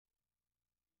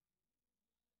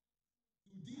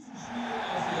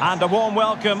And a warm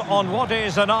welcome on what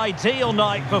is an ideal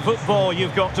night for football,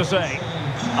 you've got to say.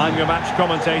 I'm your match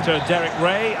commentator, Derek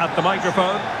Ray, at the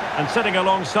microphone. And sitting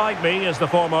alongside me is the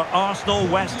former Arsenal,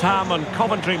 West Ham and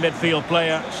Coventry midfield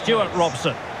player, Stuart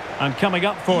Robson. And coming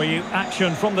up for you,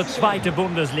 action from the Zweite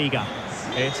Bundesliga.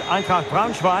 It's Eintracht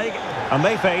Braunschweig, and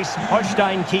they face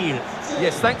Holstein Kiel.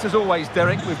 Yes, thanks as always,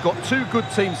 Derek. We've got two good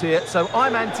teams here, so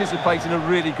I'm anticipating a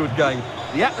really good game.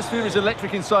 The atmosphere is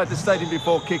electric inside the stadium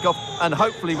before kick-off, and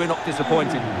hopefully we're not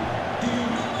disappointed.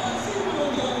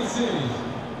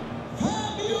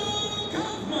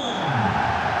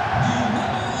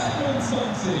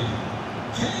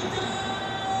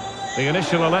 The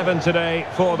initial 11 today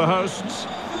for the hosts.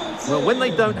 Well, when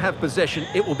they don't have possession,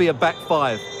 it will be a back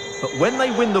five. But when they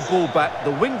win the ball back,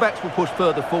 the wing-backs will push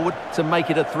further forward to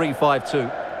make it a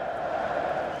 3-5-2.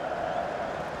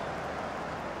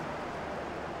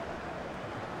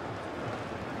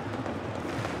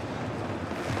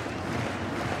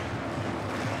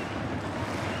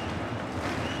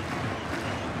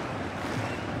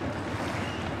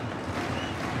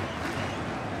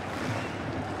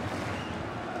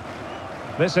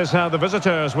 This is how the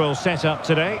visitors will set up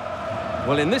today.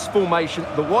 Well, in this formation,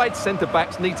 the wide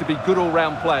centre-backs need to be good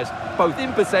all-round players, both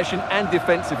in possession and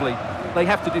defensively. They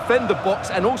have to defend the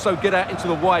box and also get out into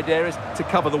the wide areas to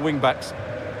cover the wing-backs.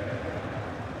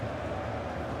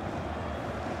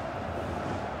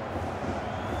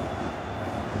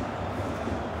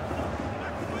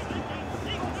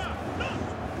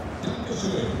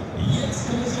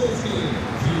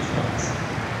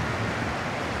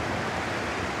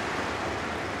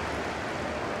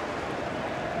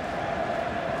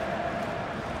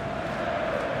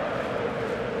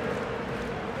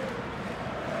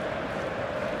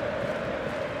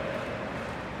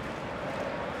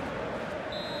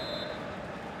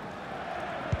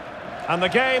 And the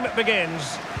game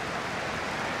begins.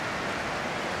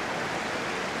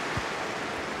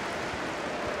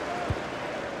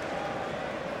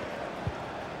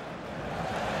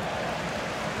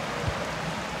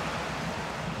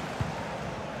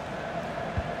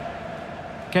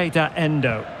 Keita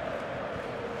Endo.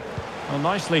 Well,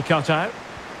 nicely cut out.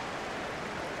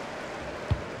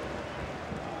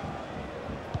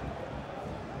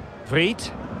 Fried.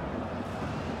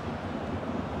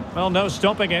 Well, no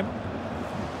stopping him.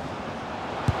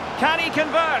 Can he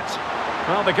convert?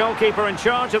 Well, the goalkeeper in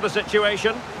charge of the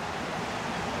situation.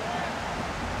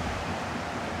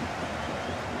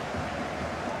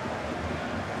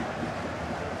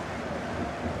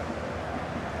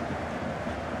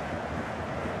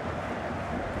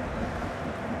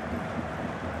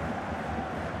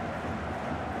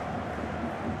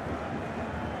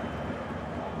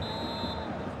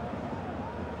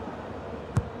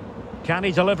 Can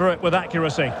he deliver it with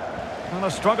accuracy? Well, a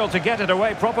struggle to get it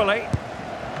away properly.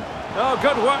 Oh,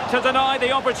 good work to deny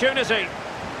the opportunity.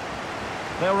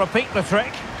 They'll repeat the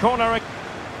trick. Corner.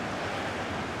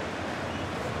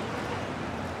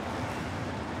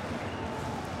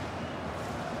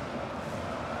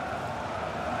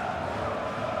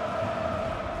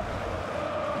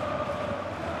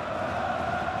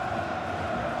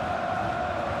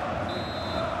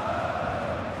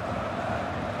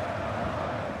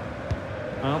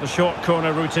 Well, the short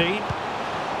corner routine.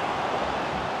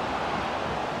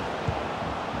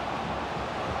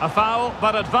 A foul,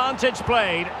 but advantage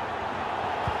played.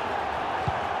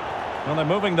 Well, they're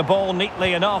moving the ball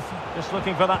neatly enough. Just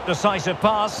looking for that decisive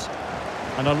pass.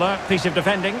 An alert piece of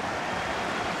defending.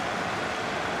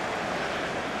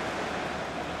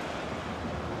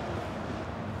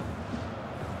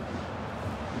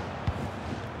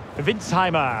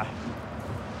 Winsheimer.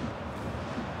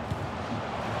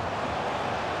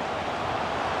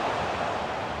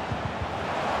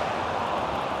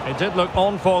 It did look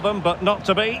on for them, but not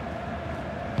to be.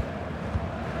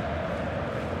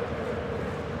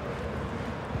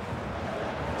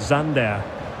 Zander.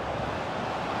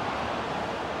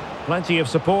 Plenty of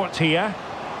support here.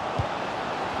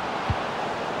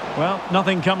 Well,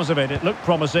 nothing comes of it. It looked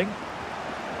promising.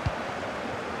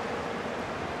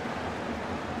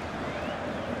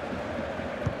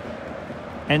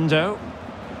 Endo.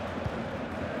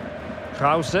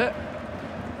 Krause.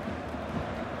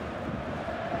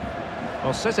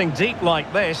 Well, sitting deep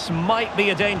like this might be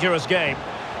a dangerous game.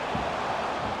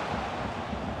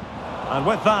 And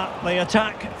with that, the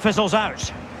attack fizzles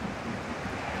out.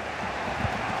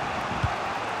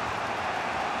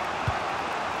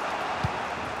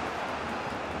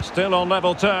 Still on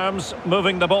level terms,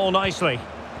 moving the ball nicely.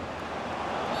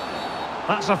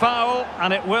 That's a foul,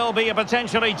 and it will be a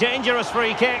potentially dangerous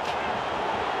free kick.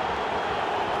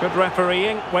 Good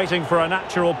refereeing, waiting for a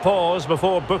natural pause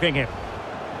before booking him.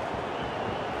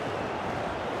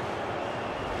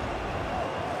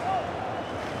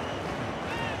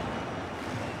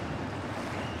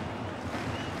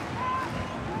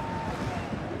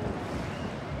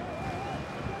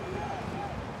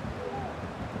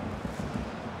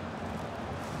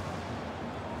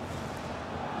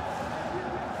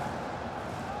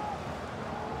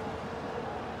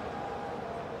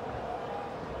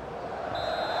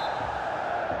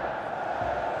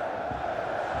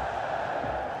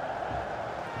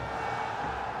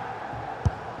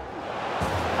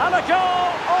 And a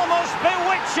goal, almost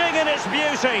bewitching in its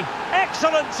beauty.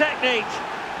 Excellent technique.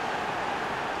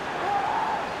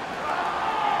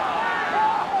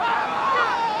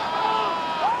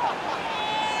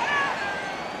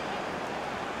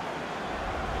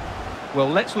 Well,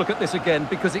 let's look at this again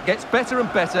because it gets better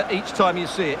and better each time you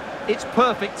see it. It's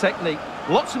perfect technique,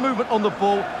 lots of movement on the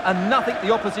ball and nothing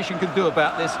the opposition can do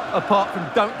about this apart from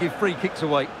don't give free kicks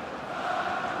away.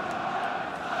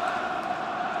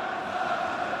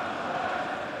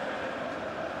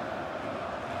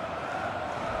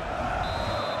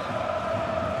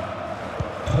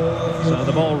 So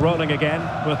the ball rolling again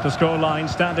with the scoreline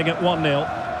standing at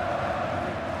 1-0.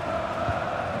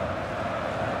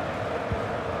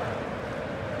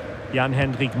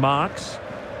 Jan-Hendrik Marx.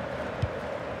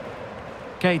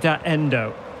 Keita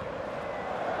Endo.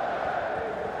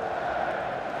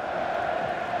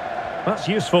 That's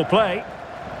useful play.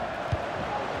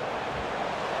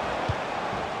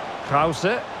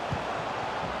 Krause.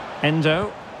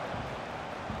 Endo.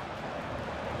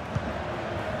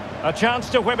 A chance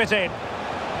to whip it in.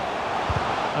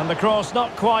 And the cross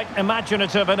not quite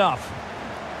imaginative enough.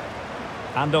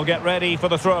 And they'll get ready for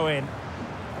the throw-in.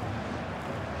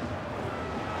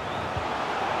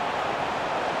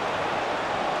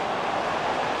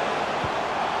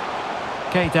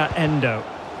 Keita Endo.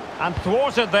 And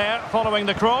thwarted there following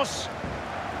the cross.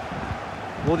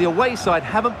 Well, the away side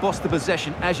haven't bossed the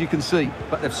possession, as you can see,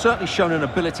 but they've certainly shown an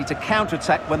ability to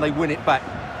counter-attack when they win it back.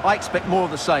 I expect more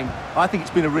of the same. I think it's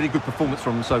been a really good performance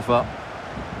from them so far.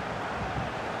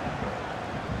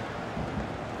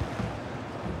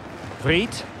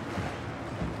 Vriet.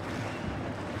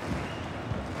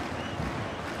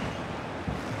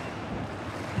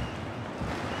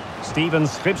 Steven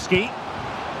Skripski.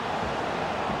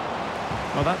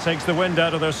 Well, that takes the wind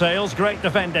out of their sails. Great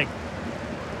defending.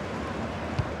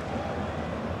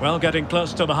 Well, getting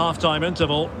close to the half-time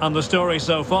interval, and the story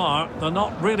so far, they're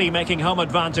not really making home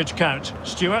advantage count.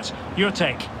 Stuart, your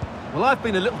take? Well, I've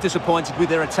been a little disappointed with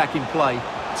their attacking play.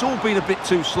 It's all been a bit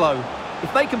too slow.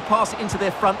 If they can pass it into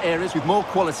their front areas with more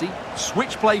quality,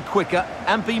 switch play quicker,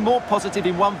 and be more positive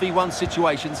in 1v1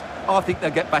 situations, I think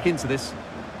they'll get back into this.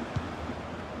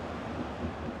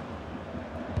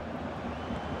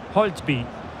 Holtby.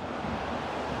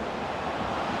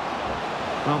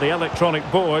 Well, the electronic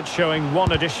board showing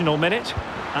 1 additional minute,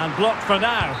 and blocked for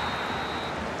now.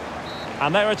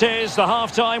 And there it is, the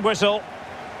half-time whistle.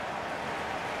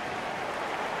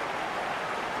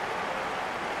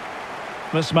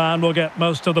 This man will get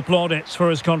most of the plaudits for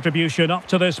his contribution up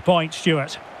to this point,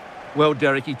 Stuart. Well,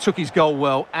 Derek, he took his goal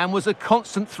well and was a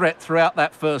constant threat throughout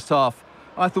that first half.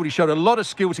 I thought he showed a lot of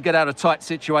skill to get out of tight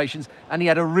situations, and he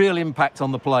had a real impact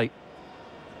on the play.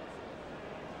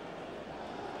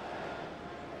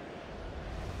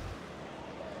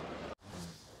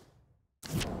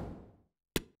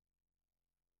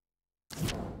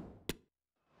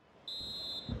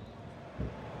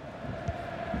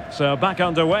 So back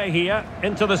underway here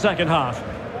into the second half.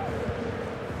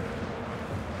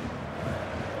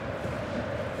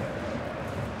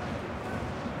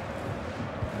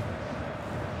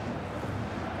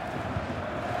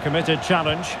 Committed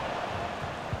challenge.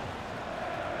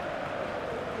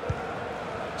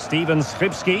 Steven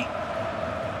Skripski.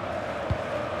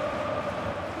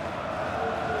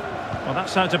 Well,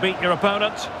 that's how to beat your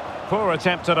opponent. Poor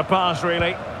attempt at a pass,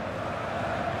 really.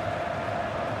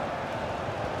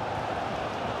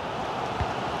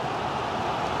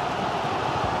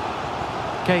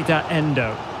 Keita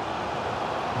Endo.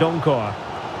 Donkor.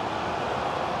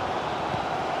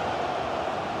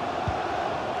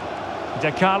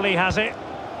 De Carli has it.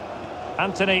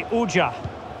 Anthony Uja.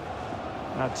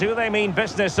 Now, do they mean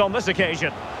business on this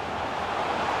occasion?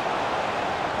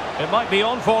 It might be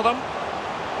on for them.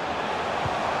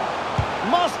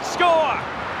 Must score!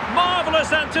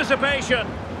 Marvellous anticipation.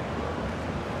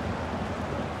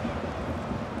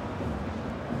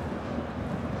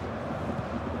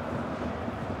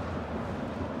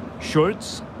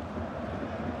 Schultz.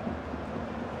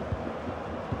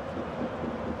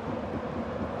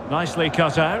 Nicely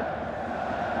cut out.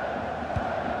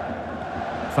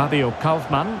 Fabio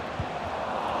Kaufmann.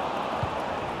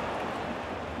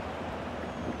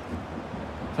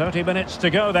 "30 minutes to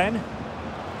go then."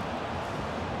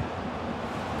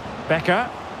 Becker.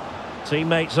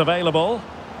 Teammates available.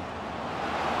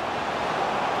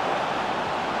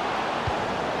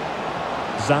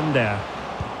 Zander.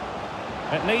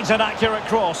 It needs an accurate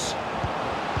cross.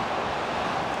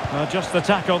 Well, just the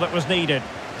tackle that was needed.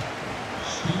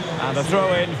 And a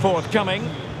throw-in forthcoming.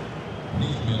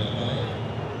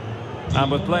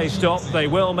 And with play stopped, they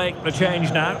will make the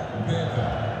change now.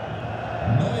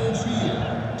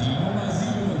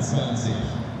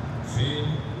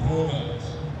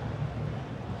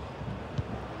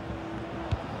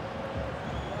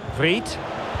 Vriet.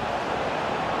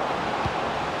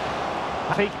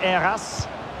 Patrick Eras.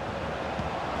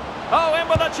 Oh, in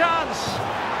with a chance.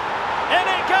 In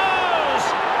it goes!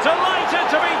 Delighted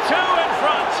to be 2 in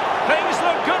front. Things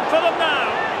look good for them now.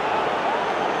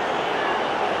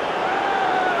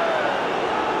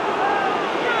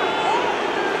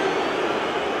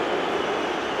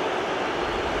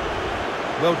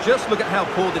 Well, just look at how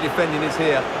poor the defending is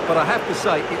here. But I have to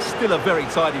say, it's still a very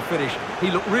tidy finish. He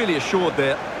looked really assured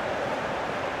there.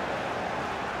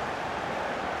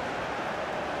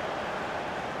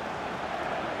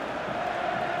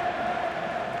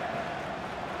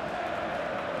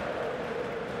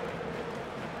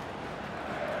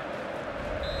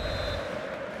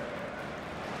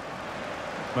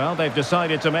 Well, they've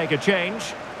decided to make a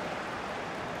change.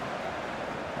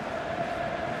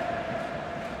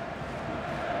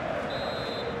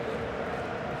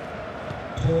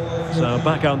 So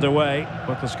back underway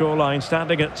with the scoreline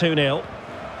standing at 2-0.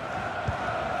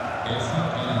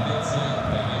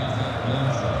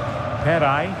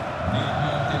 Perai.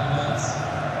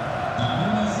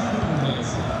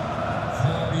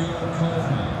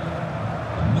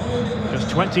 Just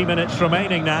 20 minutes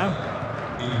remaining now.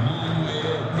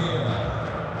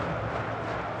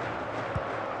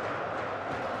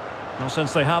 Well,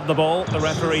 since they have the ball, the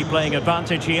referee playing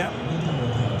advantage here.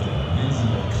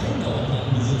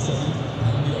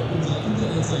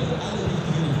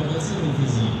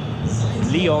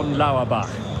 Leon Lauerbach.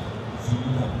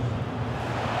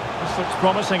 This looks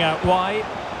promising out wide.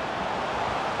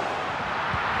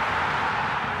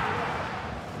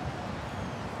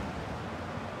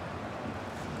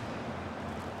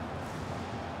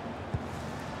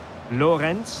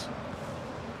 Lorenz.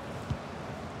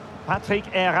 Patrick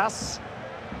Eras.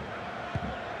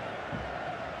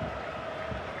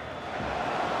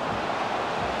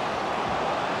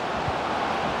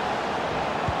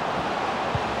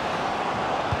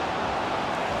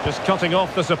 Just cutting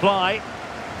off the supply.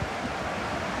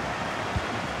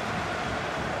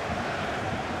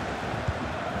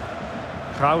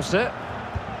 Krause.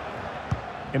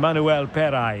 Emmanuel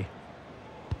Perai.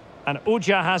 And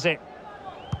Uja has it.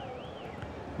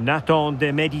 Nathan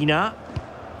de Medina.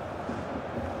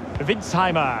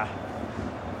 Winsheimer.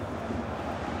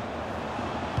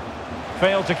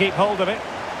 Failed to keep hold of it.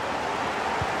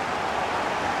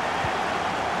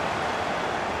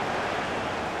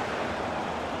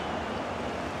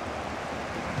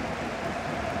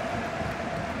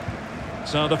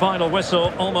 So the final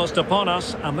whistle almost upon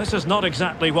us, and this is not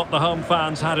exactly what the home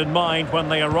fans had in mind when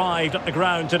they arrived at the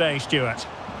ground today, Stuart.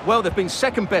 Well, they've been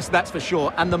second best, that's for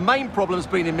sure, and the main problem's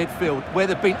been in midfield, where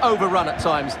they've been overrun at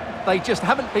times. They just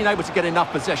haven't been able to get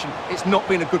enough possession. It's not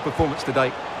been a good performance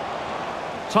today.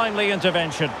 Timely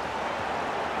intervention.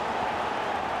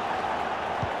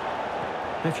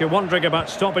 If you're wondering about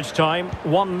stoppage time,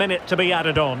 1 minute to be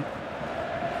added on.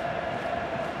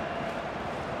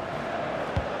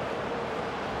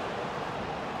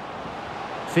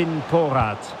 Finn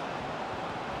Porat.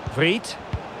 Vriet.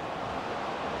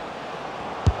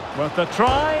 With the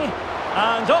try,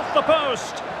 and off the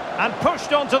post, and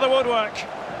pushed onto the woodwork.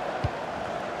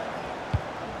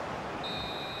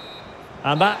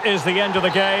 And that is the end of the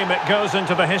game. It goes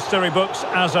into the history books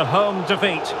as a home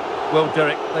defeat. Well,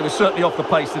 Derek, they were certainly off the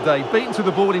pace today. Beaten to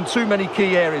the ball in too many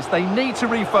key areas. They need to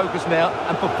refocus now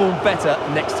and perform better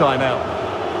next time out.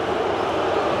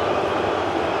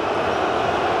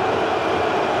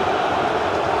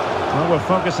 Well, we're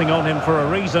focusing on him for a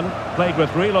reason. Played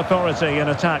with real authority in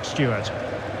attack, Stuart.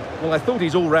 Well, I thought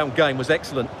his all-round game was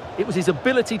excellent. It was his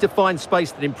ability to find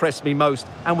space that impressed me most.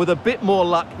 And with a bit more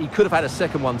luck, he could have had a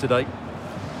second one today.